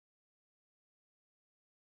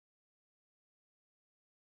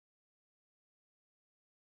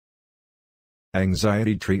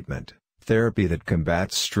Anxiety treatment, therapy that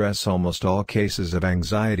combats stress. Almost all cases of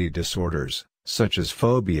anxiety disorders, such as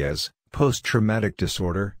phobias, post-traumatic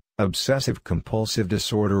disorder, obsessive-compulsive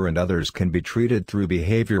disorder and others can be treated through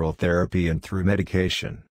behavioral therapy and through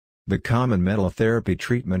medication. The common mental therapy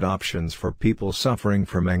treatment options for people suffering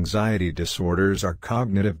from anxiety disorders are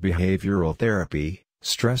cognitive behavioral therapy,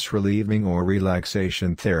 stress relieving or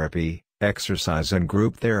relaxation therapy, exercise and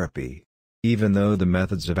group therapy. Even though the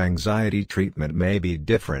methods of anxiety treatment may be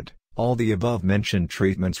different, all the above-mentioned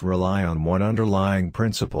treatments rely on one underlying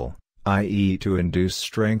principle, i.e. to induce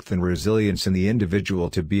strength and resilience in the individual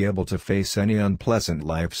to be able to face any unpleasant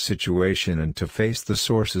life situation and to face the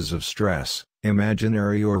sources of stress,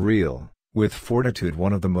 imaginary or real, with fortitude.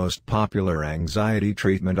 One of the most popular anxiety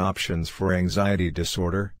treatment options for anxiety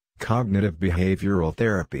disorder, cognitive behavioral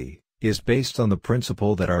therapy, is based on the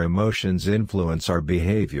principle that our emotions influence our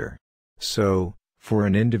behavior. So, for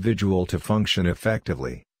an individual to function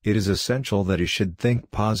effectively, it is essential that he should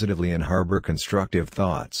think positively and harbor constructive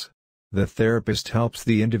thoughts. The therapist helps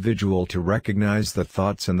the individual to recognize the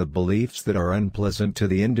thoughts and the beliefs that are unpleasant to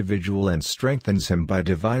the individual and strengthens him by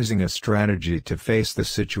devising a strategy to face the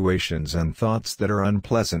situations and thoughts that are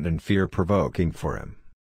unpleasant and fear-provoking for him.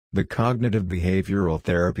 The cognitive behavioral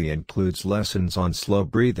therapy includes lessons on slow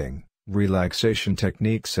breathing, relaxation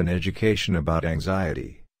techniques and education about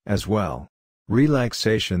anxiety, as well.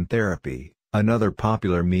 Relaxation therapy, another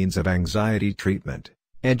popular means of anxiety treatment,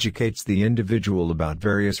 educates the individual about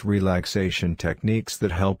various relaxation techniques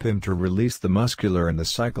that help him to release the muscular and the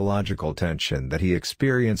psychological tension that he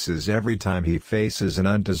experiences every time he faces an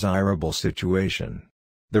undesirable situation.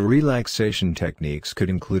 The relaxation techniques could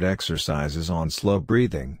include exercises on slow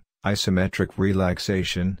breathing, isometric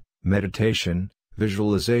relaxation, meditation,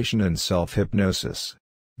 visualization and self-hypnosis.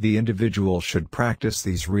 The individual should practice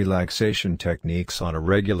these relaxation techniques on a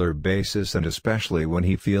regular basis and especially when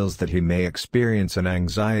he feels that he may experience an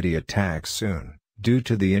anxiety attack soon, due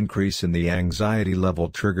to the increase in the anxiety level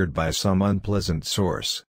triggered by some unpleasant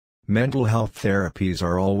source. Mental health therapies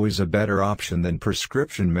are always a better option than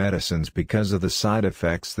prescription medicines because of the side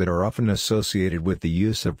effects that are often associated with the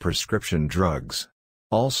use of prescription drugs.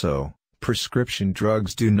 Also, prescription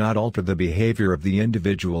drugs do not alter the behavior of the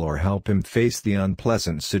individual or help him face the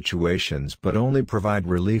unpleasant situations but only provide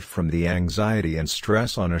relief from the anxiety and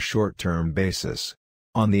stress on a short-term basis.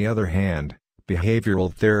 On the other hand,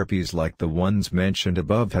 behavioral therapies like the ones mentioned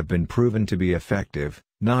above have been proven to be effective,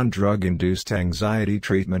 non-drug-induced anxiety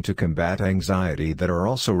treatment to combat anxiety that are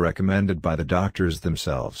also recommended by the doctors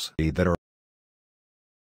themselves.